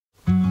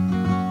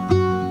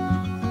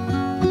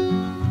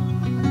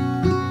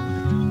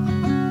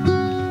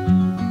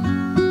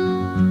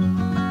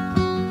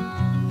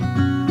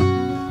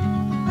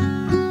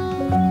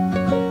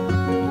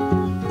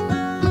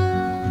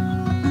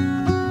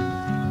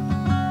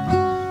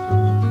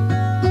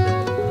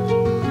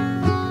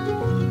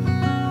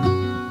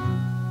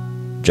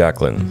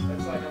Jacklyn,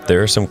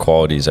 there are some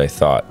qualities I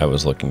thought I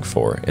was looking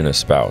for in a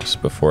spouse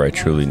before I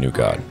truly knew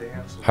God.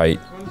 Height,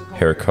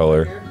 hair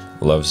color,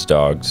 loves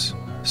dogs,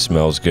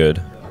 smells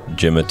good,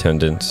 gym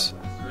attendance,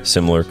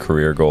 similar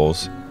career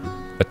goals,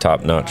 a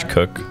top-notch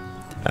cook,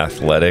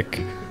 athletic,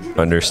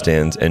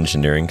 understands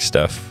engineering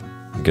stuff,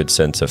 good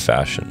sense of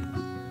fashion.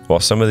 While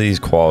some of these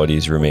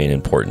qualities remain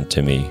important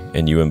to me,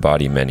 and you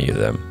embody many of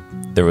them,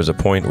 there was a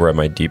point where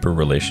my deeper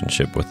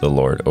relationship with the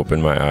Lord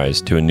opened my eyes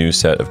to a new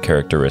set of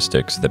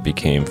characteristics that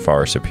became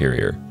far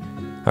superior.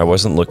 I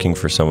wasn't looking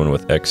for someone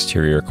with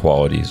exterior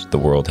qualities the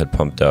world had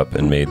pumped up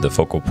and made the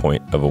focal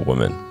point of a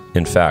woman.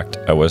 In fact,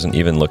 I wasn't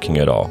even looking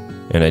at all,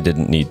 and I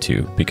didn't need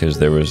to because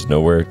there was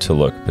nowhere to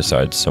look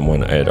besides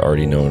someone I had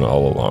already known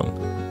all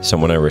along,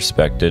 someone I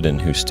respected and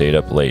who stayed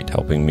up late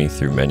helping me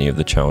through many of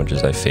the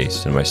challenges I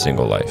faced in my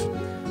single life.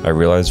 I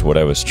realized what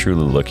I was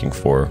truly looking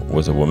for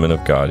was a woman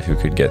of God who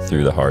could get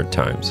through the hard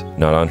times,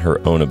 not on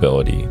her own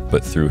ability,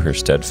 but through her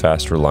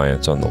steadfast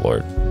reliance on the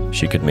Lord.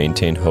 She could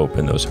maintain hope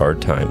in those hard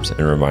times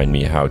and remind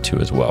me how to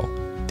as well.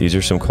 These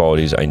are some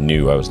qualities I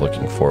knew I was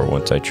looking for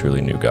once I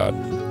truly knew God.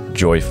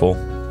 Joyful,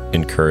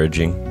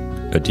 encouraging,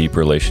 a deep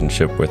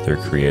relationship with their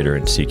Creator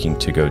and seeking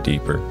to go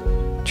deeper,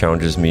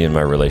 challenges me in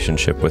my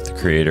relationship with the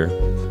Creator,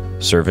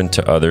 servant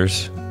to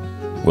others,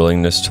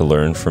 willingness to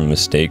learn from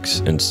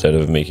mistakes instead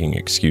of making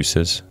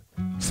excuses,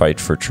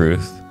 fight for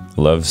truth,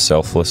 love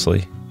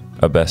selflessly,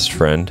 a best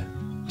friend,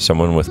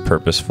 someone with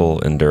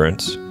purposeful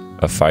endurance,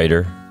 a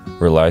fighter,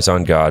 relies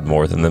on God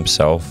more than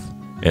themselves,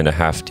 and a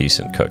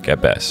half-decent cook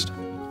at best.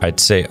 I'd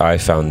say I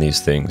found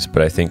these things,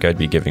 but I think I'd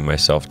be giving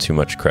myself too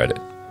much credit.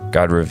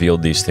 God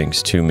revealed these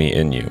things to me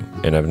in you,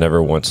 and I've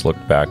never once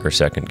looked back or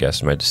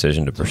second-guessed my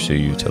decision to pursue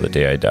you till the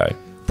day I die.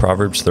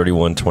 Proverbs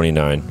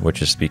 31:29,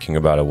 which is speaking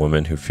about a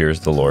woman who fears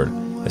the Lord,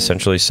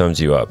 essentially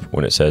sums you up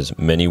when it says,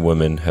 "Many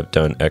women have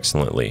done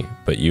excellently,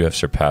 but you have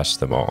surpassed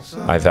them all.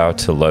 I vow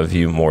to love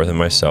you more than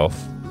myself,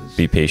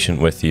 be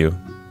patient with you,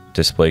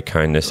 display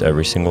kindness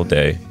every single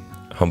day,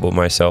 humble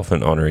myself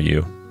and honor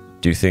you,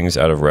 do things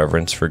out of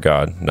reverence for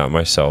God, not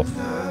myself,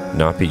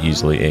 not be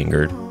easily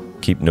angered,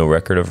 keep no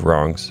record of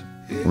wrongs,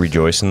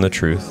 rejoice in the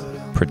truth,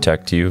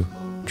 protect you,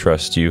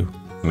 trust you,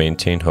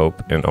 maintain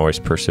hope, and always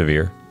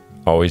persevere,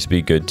 always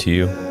be good to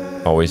you,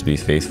 always be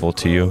faithful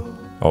to you,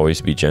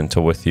 always be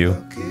gentle with you,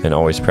 and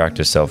always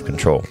practice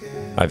self-control.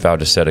 I vow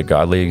to set a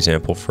godly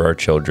example for our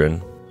children,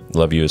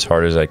 love you as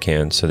hard as I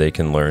can so they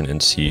can learn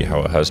and see how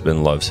a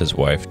husband loves his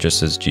wife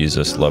just as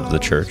Jesus loved the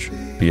church,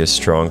 be a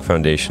strong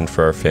foundation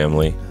for our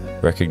family,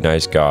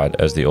 recognize God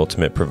as the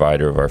ultimate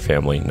provider of our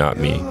family, not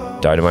me,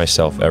 die to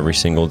myself every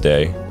single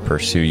day,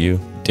 pursue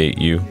you, date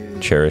you,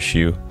 cherish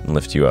you, and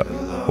lift you up."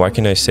 Why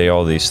can I say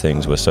all these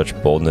things with such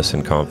boldness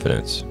and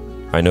confidence?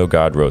 I know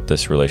God wrote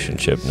this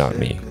relationship, not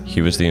me.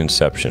 He was the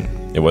inception.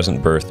 It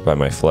wasn't birthed by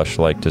my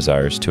flesh-like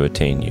desires to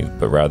attain you,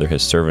 but rather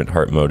His servant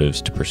heart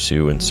motives to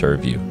pursue and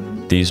serve you.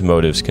 These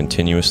motives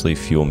continuously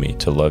fuel me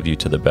to love you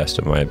to the best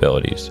of my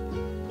abilities.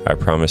 I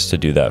promise to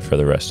do that for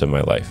the rest of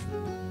my life.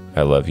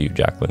 I love you,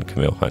 Jacklyn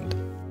Camille Hunt.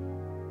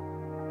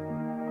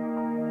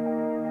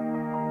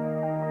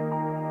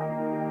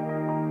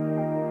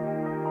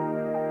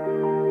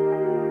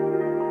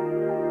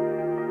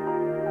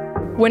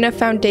 When a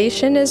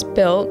foundation is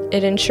built,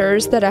 it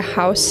ensures that a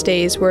house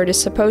stays where it is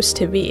supposed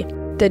to be.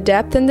 The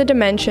depth and the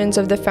dimensions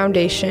of the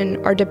foundation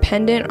are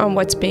dependent on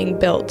what's being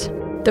built.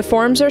 The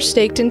forms are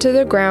staked into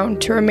the ground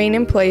to remain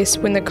in place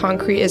when the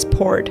concrete is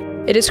poured.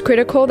 It is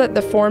critical that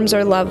the forms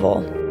are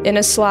level. In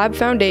a slab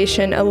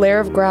foundation, a layer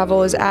of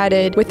gravel is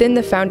added within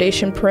the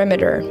foundation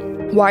perimeter.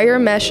 Wire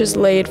mesh is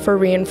laid for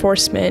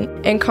reinforcement,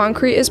 and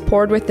concrete is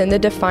poured within the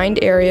defined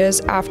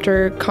areas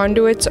after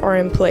conduits are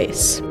in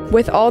place.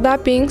 With all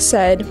that being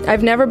said,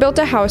 I've never built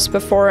a house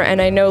before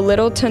and I know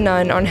little to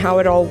none on how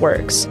it all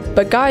works.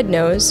 But God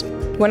knows.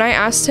 When I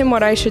asked Him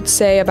what I should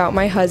say about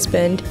my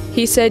husband,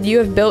 He said, "You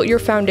have built your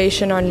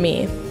foundation on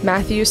me."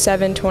 Matthew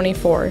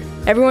 7:24.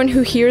 Everyone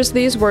who hears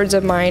these words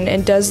of mine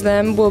and does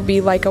them will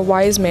be like a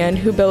wise man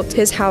who built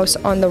his house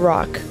on the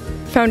rock.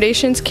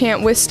 Foundations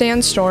can't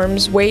withstand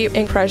storms, weight,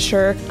 and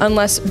pressure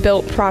unless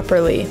built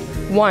properly.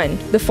 1.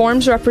 The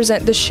forms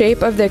represent the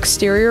shape of the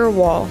exterior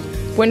wall.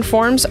 When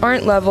forms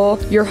aren't level,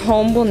 your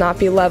home will not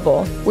be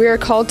level. We are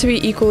called to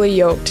be equally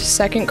yoked,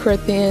 2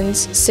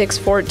 Corinthians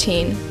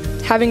 6:14.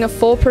 Having a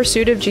full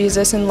pursuit of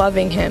Jesus and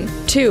loving Him.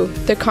 2.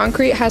 The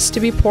concrete has to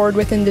be poured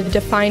within the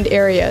defined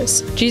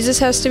areas. Jesus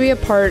has to be a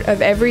part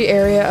of every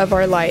area of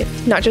our life,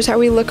 not just how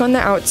we look on the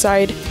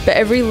outside, but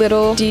every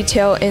little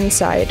detail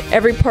inside,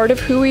 every part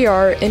of who we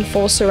are in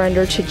full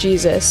surrender to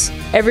Jesus.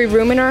 Every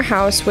room in our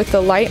house with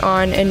the light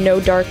on and no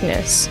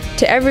darkness.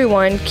 To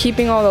everyone,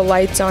 keeping all the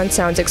lights on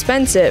sounds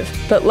expensive,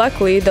 but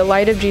luckily the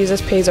light of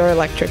Jesus pays our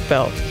electric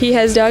bill. He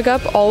has dug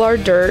up all our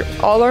dirt,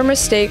 all our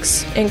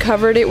mistakes, and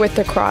covered it with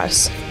the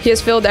cross. He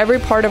has filled every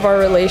part of our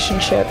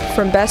relationship,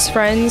 from best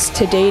friends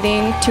to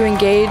dating to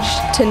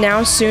engaged to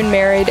now soon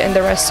married and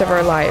the rest of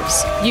our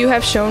lives. You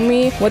have shown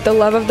me what the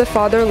love of the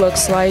Father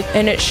looks like,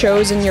 and it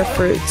shows in your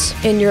fruits,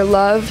 in your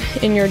love,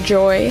 in your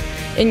joy,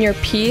 in your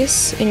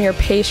peace, in your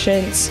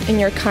patience, in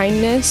your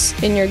kindness,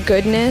 in your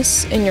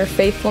goodness, in your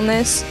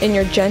faithfulness, in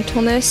your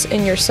gentleness,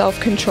 in your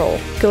self-control.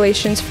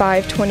 Galatians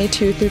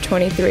 5:22 through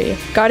 23.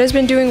 God has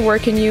been doing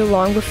work in you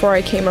long before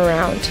I came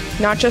around,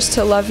 not just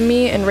to love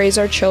me and raise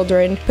our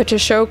children, but to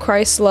show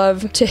Christ's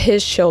love to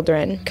his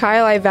children.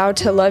 Kyle, I vow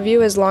to love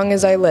you as long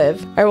as I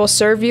live. I will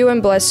serve you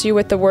and bless you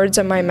with the words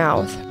of my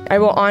mouth. I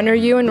will honor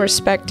you and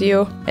respect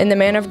you, and the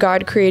man of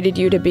God created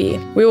you to be.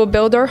 We will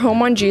build our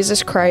home on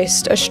Jesus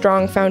Christ, a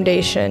strong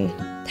foundation.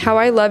 How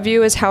I love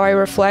you is how I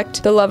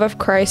reflect the love of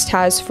Christ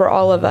has for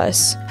all of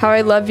us. How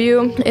I love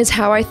you is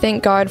how I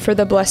thank God for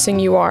the blessing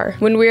you are.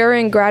 When we are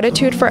in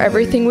gratitude for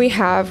everything we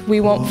have,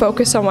 we won't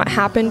focus on what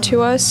happened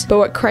to us, but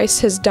what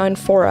Christ has done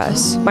for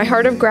us. My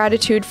heart of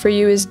gratitude for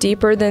you is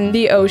deeper than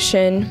the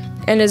ocean,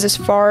 and is as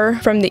far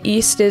from the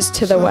east is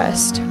to the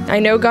west. I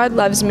know God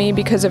loves me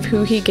because of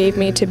who he gave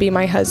me to be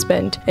my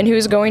husband, and who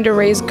is going to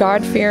raise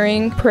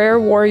God-fearing, prayer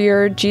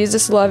warrior,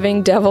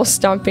 Jesus-loving,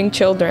 devil-stomping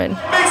children.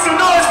 Make some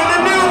noise for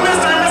the new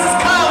Mr. and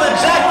Mrs. Kyle and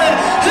Jacklyn.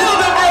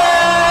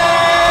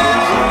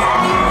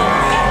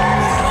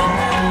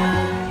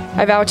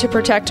 I vow to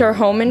protect our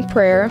home in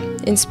prayer,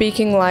 in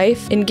speaking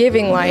life, in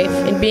giving life,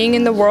 in being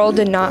in the world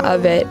and not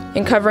of it,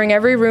 in covering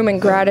every room in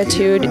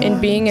gratitude,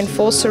 in being in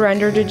full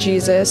surrender to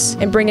Jesus,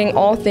 and bringing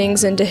all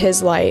things into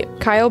his light.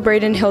 Kyle,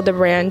 Braden,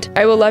 Hildebrand,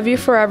 I will love you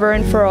forever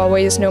and for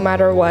always, no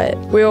matter what.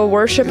 We will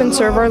worship and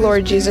serve our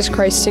Lord Jesus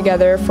Christ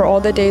together for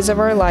all the days of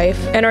our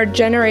life, and our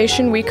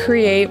generation we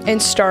create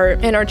and start,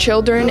 and our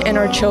children and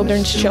our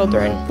children's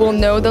children will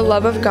know the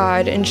love of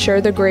God and share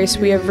the grace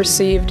we have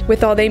received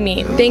with all they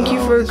meet. Thank you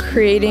for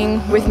creating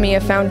with me a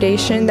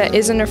foundation that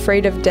isn't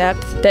afraid of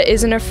depth, that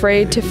isn't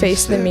afraid to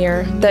face the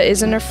mirror, that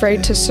isn't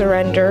afraid to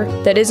surrender,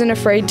 that isn't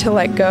afraid to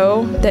let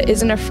go, that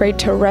isn't afraid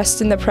to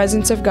rest in the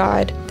presence of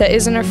God, that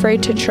isn't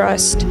afraid to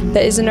trust,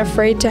 that isn't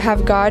afraid to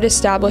have God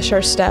establish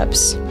our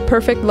steps.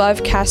 Perfect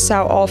love casts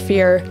out all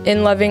fear,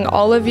 in loving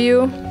all of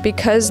you,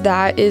 because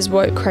that is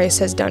what Christ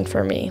has done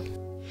for me.